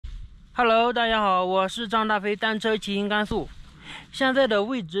Hello， 大家好，我是张大飞，单车骑行甘肃。现在的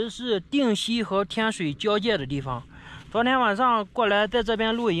位置是定西和天水交界的地方。昨天晚上过来，在这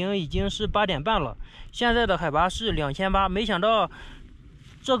边露营已经是8点半了，现在的海拔是2800，没想到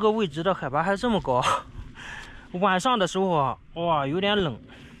这个位置的海拔还这么高。晚上的时候啊，哇，有点冷，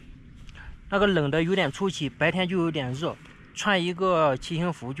那个冷的有点出奇，白天就有点热，穿一个骑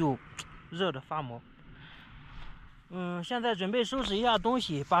行服就热得发毛。现在准备收拾一下东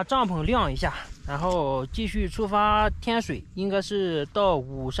西，把帐篷晾一下，然后继续出发天水，应该是到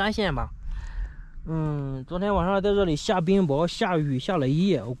武山县吧。昨天晚上在这里下冰雹，下雨下了一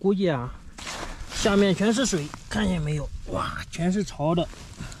夜，我估计啊，下面全是水，看见没有？哇，全是潮的，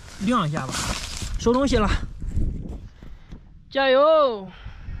晾一下吧，收东西了，加油！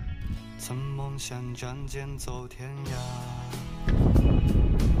曾梦想仗剑走天涯，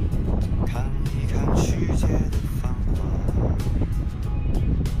看一看世界的繁华，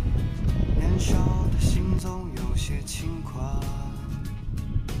年少的心总有些轻狂，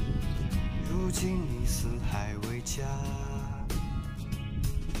如今你四海为家，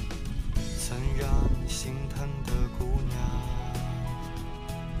曾让你心疼的姑娘，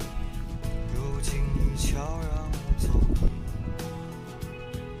如今已悄然无踪。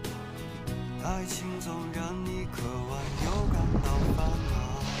爱情总让你渴望又感到烦恼，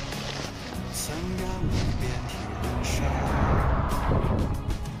曾让你遍体鳞伤。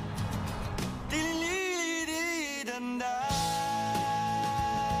滴哩哩哩滴哩等待，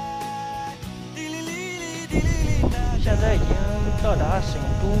滴哩哩哩滴哩哩。现在已经到达沈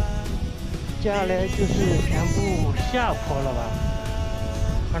都，接下来就是全部下坡了吧？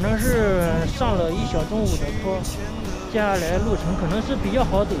反正是上了1小中午的坡，接下来路程可能是比较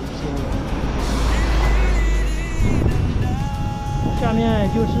好走一些。下面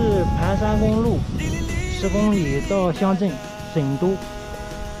就是盘山公路，10公里到乡镇沈都。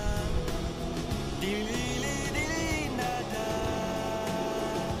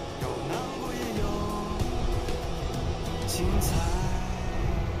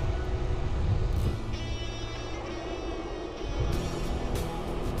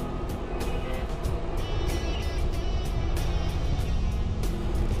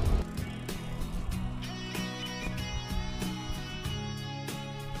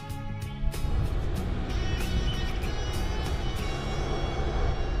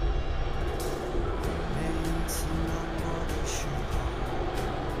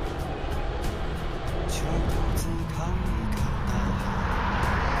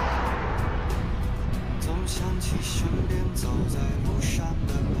想起身边走在路上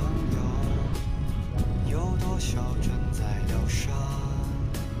的朋友，有多少正在疗伤。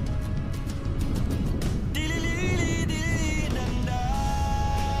滴哩哩哩滴哩等待，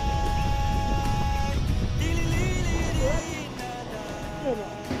滴哩哩哩滴哩等待。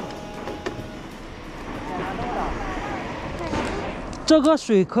这个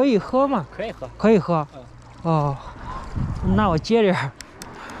水可以喝吗？可以喝，可以喝。哦，那我接点儿。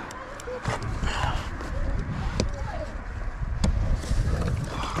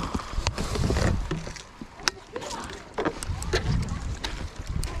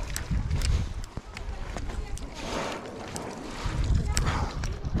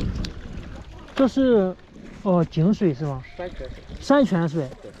这是井水是吗？山泉水。山泉水。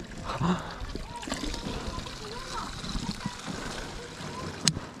对。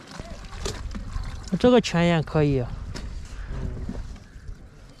这个泉眼可以。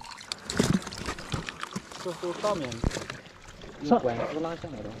这是上面有管子拉下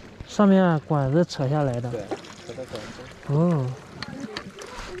来的。上面管子扯下来的。对，扯的管子。哦。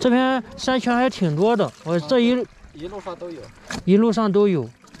这边山泉还挺多的，我这一路上都有。一路上都有。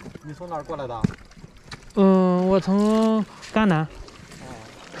你从哪儿过来的？我从甘南。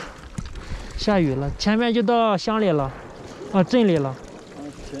下雨了，前面就到乡里了，镇里了。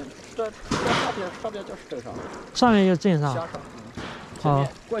这上边就是镇上。上面就是镇上。前面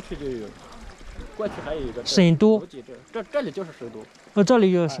过去就有，过去还有一个沈都。这里就是沈都。这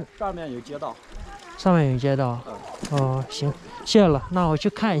里就是。上面有街道。上面有街道。行，谢谢了，那我去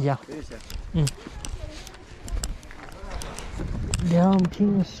看一下。2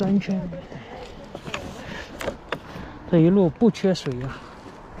瓶山泉，这一路不缺水啊。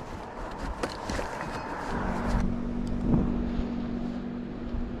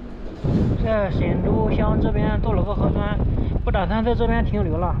在沈都乡这边做了个核酸，不打算在这边停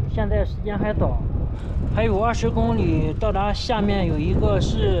留了。现在时间还早，还有20公里到达下面有一个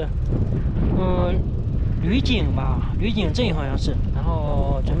是闾井吧，闾井镇好像是，然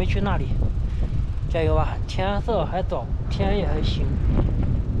后准备去那里。加油吧！天色还早，天也还行。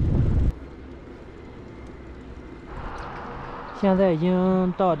现在已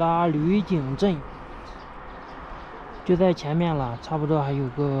经到达闾井镇，就在前面了，差不多还有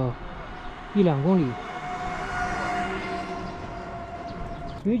个1-2公里。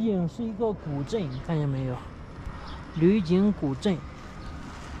闾井是一个古镇，看见没有？闾井古镇，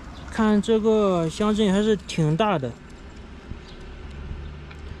看这个乡镇还是挺大的，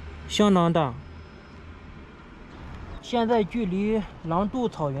相当大。现在距离狼渡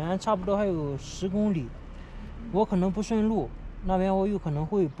草原差不多还有10公里，我可能不顺路，那边我有可能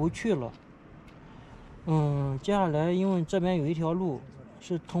会不去了。接下来因为这边有一条路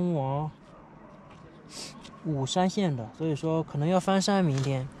是通往武山县的，所以说可能要翻山。明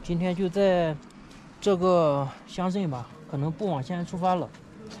天今天就在这个乡镇吧，可能不往前出发了。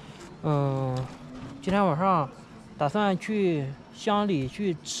今天晚上打算去乡里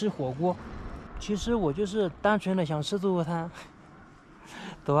去吃火锅。其实我就是单纯的想吃自助餐。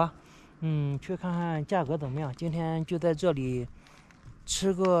走啊，去看看价格怎么样。今天就在这里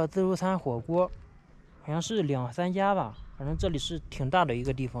吃个自助餐火锅，好像是2-3家吧，反正这里是挺大的一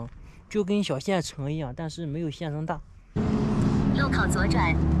个地方，就跟小县城一样，但是没有县城大。路口左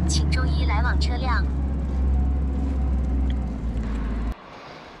转，请注意来往车辆。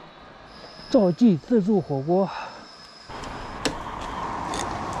赵记自助火锅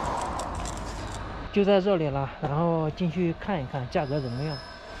就在这里了，然后进去看一看价格怎么样。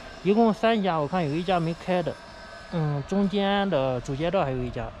一共3家，我看有一家没开的，中间的主街道还有一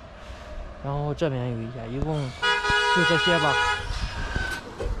家，然后这边有一家，一共就这些吧。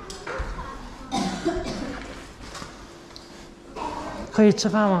可以吃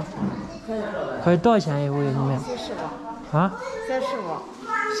饭吗？可以。可以多少钱一位？你们35。啊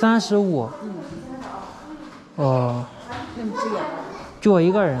？35。哦。那么贵呀？就我一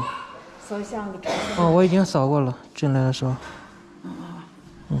个人。扫一下那个车。我已经扫过了，进来的时候。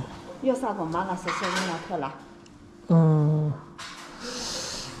要啥不麻辣是小营养特辣。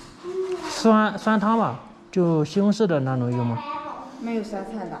酸汤吧，就西红柿的那种有吗？没有酸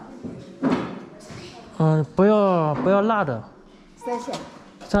菜的。不要辣的。3鲜。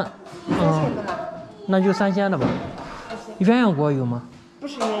3鲜不辣。那就3鲜的吧。鸳鸯锅有吗？不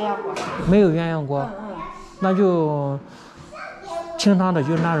是鸳鸯锅。没有鸳鸯锅。那就清汤的，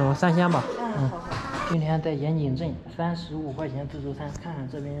就那种3鲜吧。好。今天在盐井镇35块钱自助餐，看看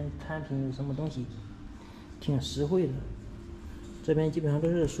这边餐品有什么东西，挺实惠的。这边基本上都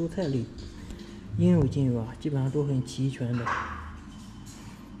是蔬菜类，应有尽有啊，基本上都很齐全的。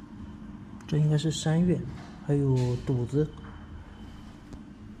这应该是山月，还有肚子、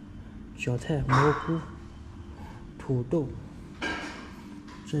小菜、蘑菇、土豆，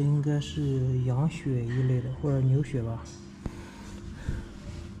这应该是羊血一类的，或者牛血吧。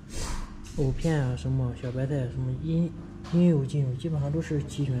藕片啊，什么小白菜，什么应有尽有，基本上都是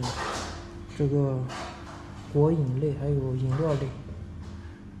齐全的。这个果饮类还有饮料类，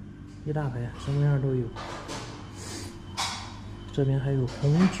一大排，什么样都有。这边还有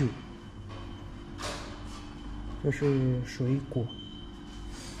红酒，这是水果，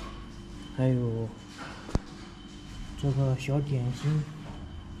还有这个小点心，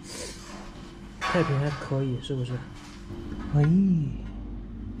菜品还可以，是不是？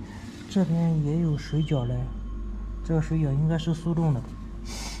这边也有水饺嘞，这个水饺应该是速冻的，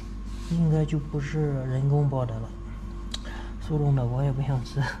应该就不是人工包的了。速冻的我也不想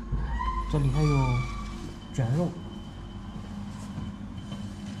吃。这里还有卷肉，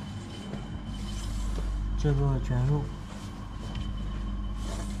这个卷肉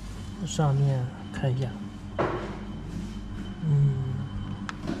上面看一下，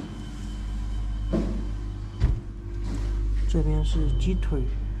这边是鸡腿。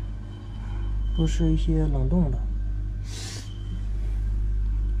都是一些冷冻的，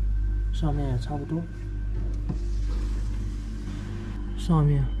上面也差不多。上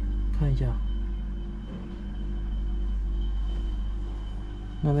面看一下，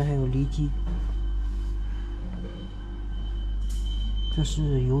那边还有里脊，这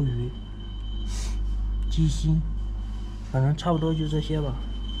是鱿鱼、鸡心，反正差不多就这些吧。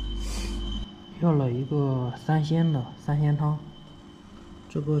要了一个3鲜的3鲜汤，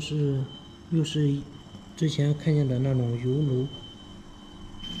这个是。又是之前看见的那种油炉，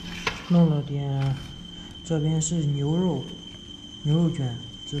弄了点，这边是牛肉卷，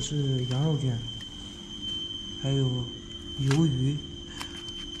这是羊肉卷，还有鱿鱼，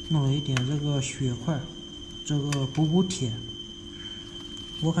弄了一点这个血块，这个补铁，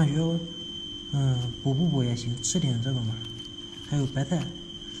我感觉补也行，吃点这个嘛。还有白菜，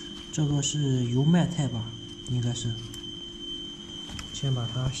这个是油麦菜吧，应该是。先把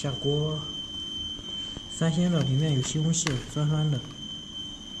它下锅。3鲜的里面有西红柿，酸酸的，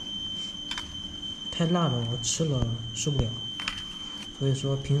太辣了，我吃了受不了。所以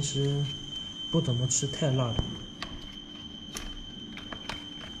说平时不怎么吃太辣的。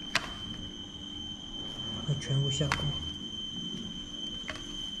把它全部下锅，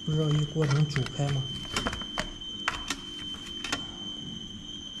不知道一锅能煮开吗？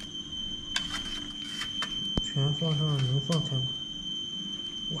全放上能放开吗？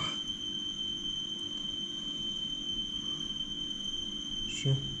哇！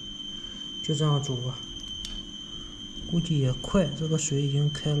行，就这样煮吧。估计也快，这个水已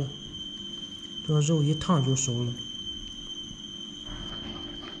经开了，这个肉一烫就熟了。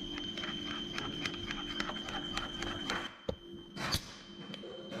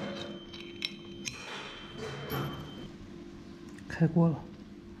开锅了，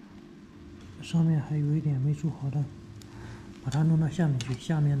上面还有一点没煮好的，把它弄到下面去，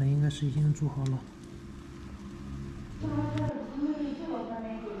下面的应该是已经煮好了。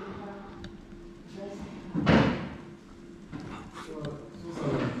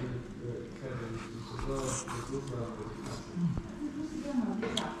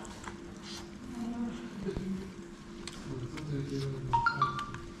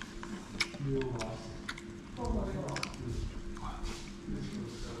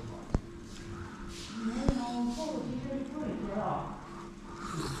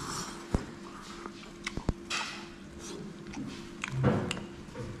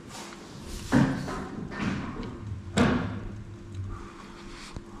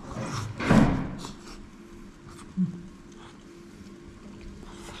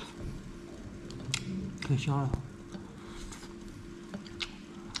挺香的。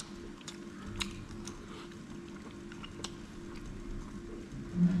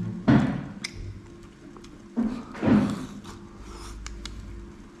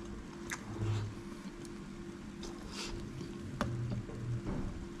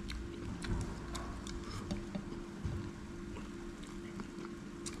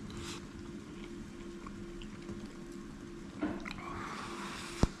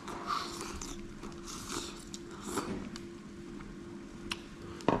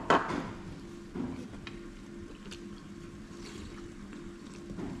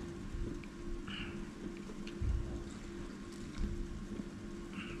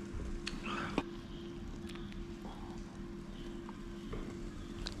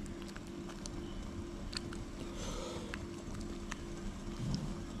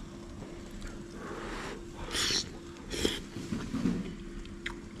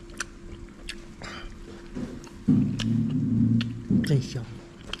真香！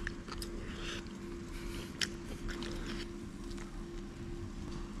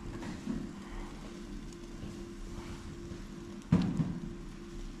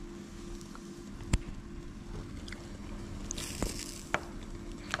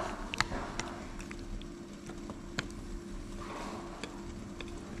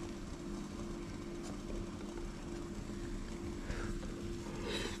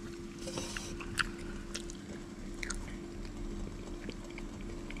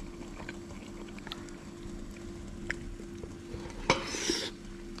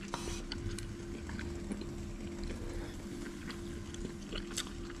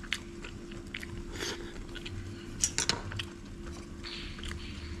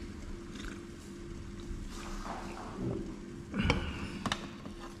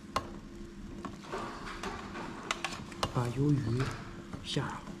把鱿鱼下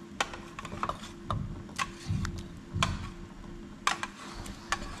上，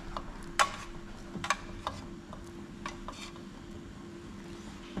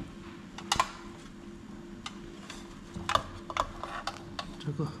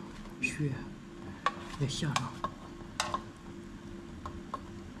这个血也下上。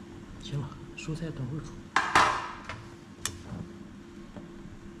行了，蔬菜等会儿煮。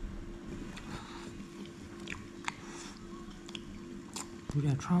有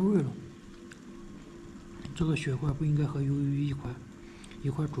点串味了。这个血块不应该和鱿鱼一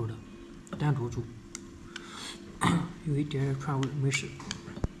块煮的，单独煮，有一点点串味，没事。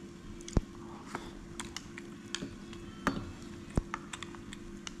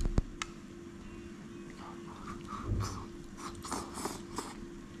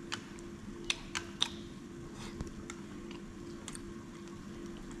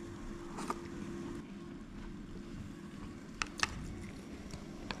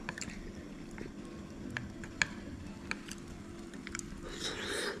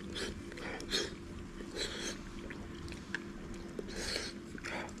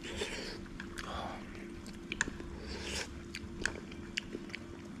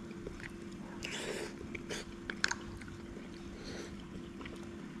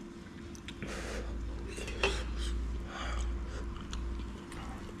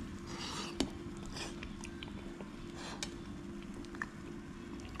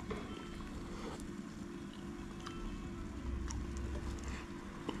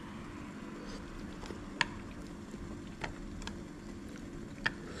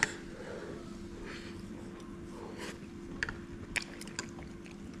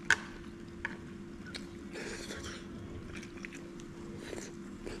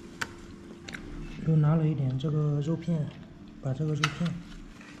拿了一点这个肉片，把这个肉片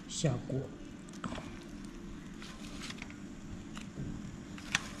下锅。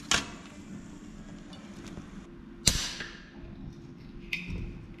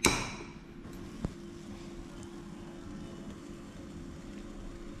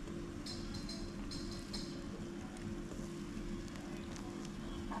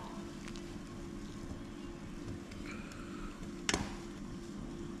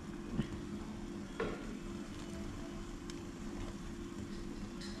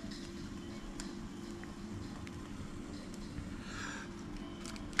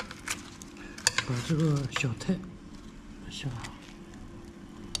把这个小菜下。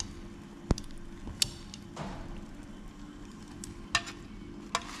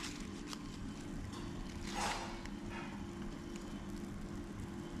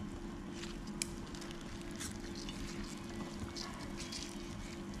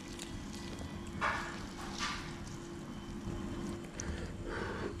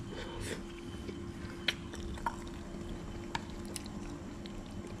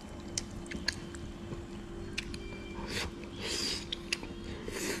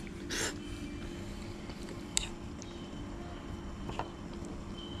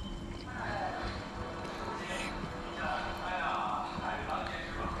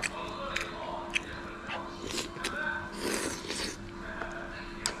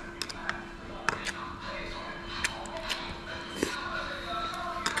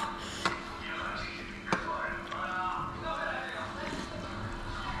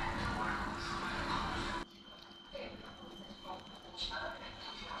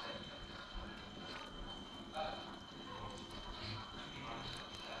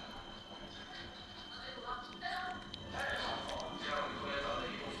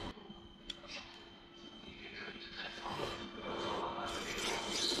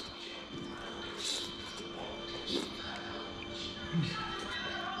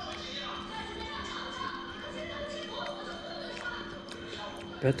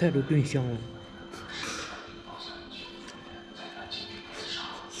白菜都炖香了。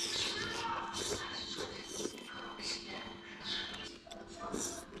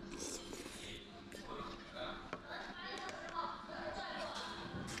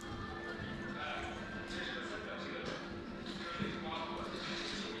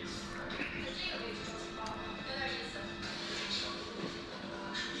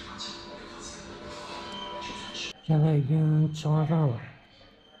现在已经吃完饭了，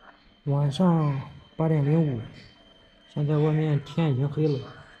晚上8点05，现在外面天已经黑了，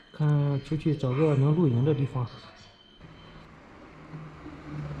看出去找个能露营的地方。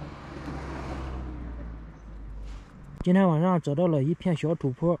今天晚上找到了一片小土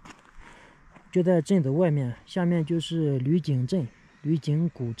坡，就在镇子外面，下面就是闾井镇、闾井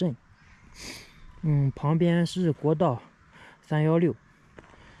古镇。旁边是国道316。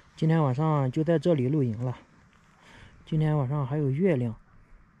今天晚上就在这里露营了。今天晚上还有月亮，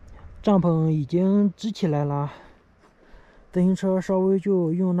帐篷已经支起来了，自行车稍微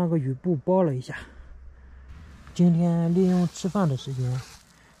就用那个雨布包了一下。今天利用吃饭的时间，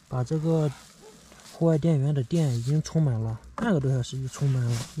把这个户外电源的电已经充满了，半个多小时就充满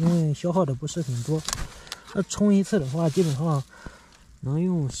了，因为消耗的不是很多。充一次的话，基本上能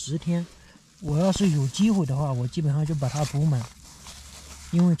用10天。我要是有机会的话，我基本上就把它补满，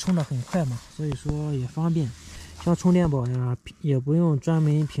因为充的很快嘛，所以说也方便。像充电宝呀，也不用专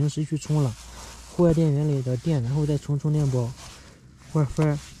门平时去充了，户外电源里的电，然后再充充电宝、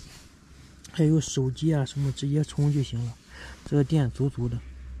WiFi，还有手机啊什么，直接充就行了。这个电足足的。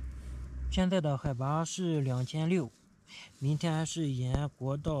现在的海拔是2600，明天是沿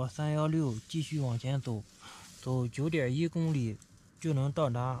国道316继续往前走，走9.1公里就能到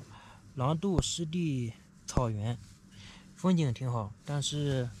达廊渡湿地草原，风景挺好。但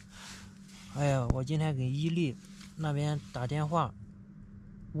是，哎呀，我今天给伊利那边打电话，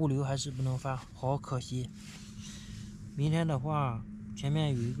物流还是不能发，好可惜。明天的话，前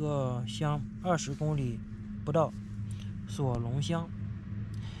面有一个乡20公里不到，锁龙乡。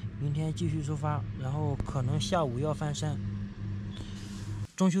明天继续出发，然后可能下午要翻山。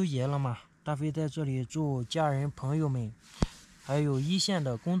中秋节了嘛，大飞在这里祝家人朋友们，还有一线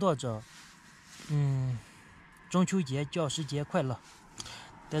的工作者，中秋节教师节快乐。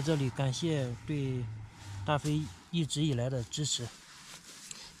在这里感谢对大飞一直以来的支持，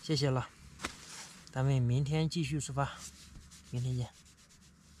谢谢了。咱们明天继续出发，明天见。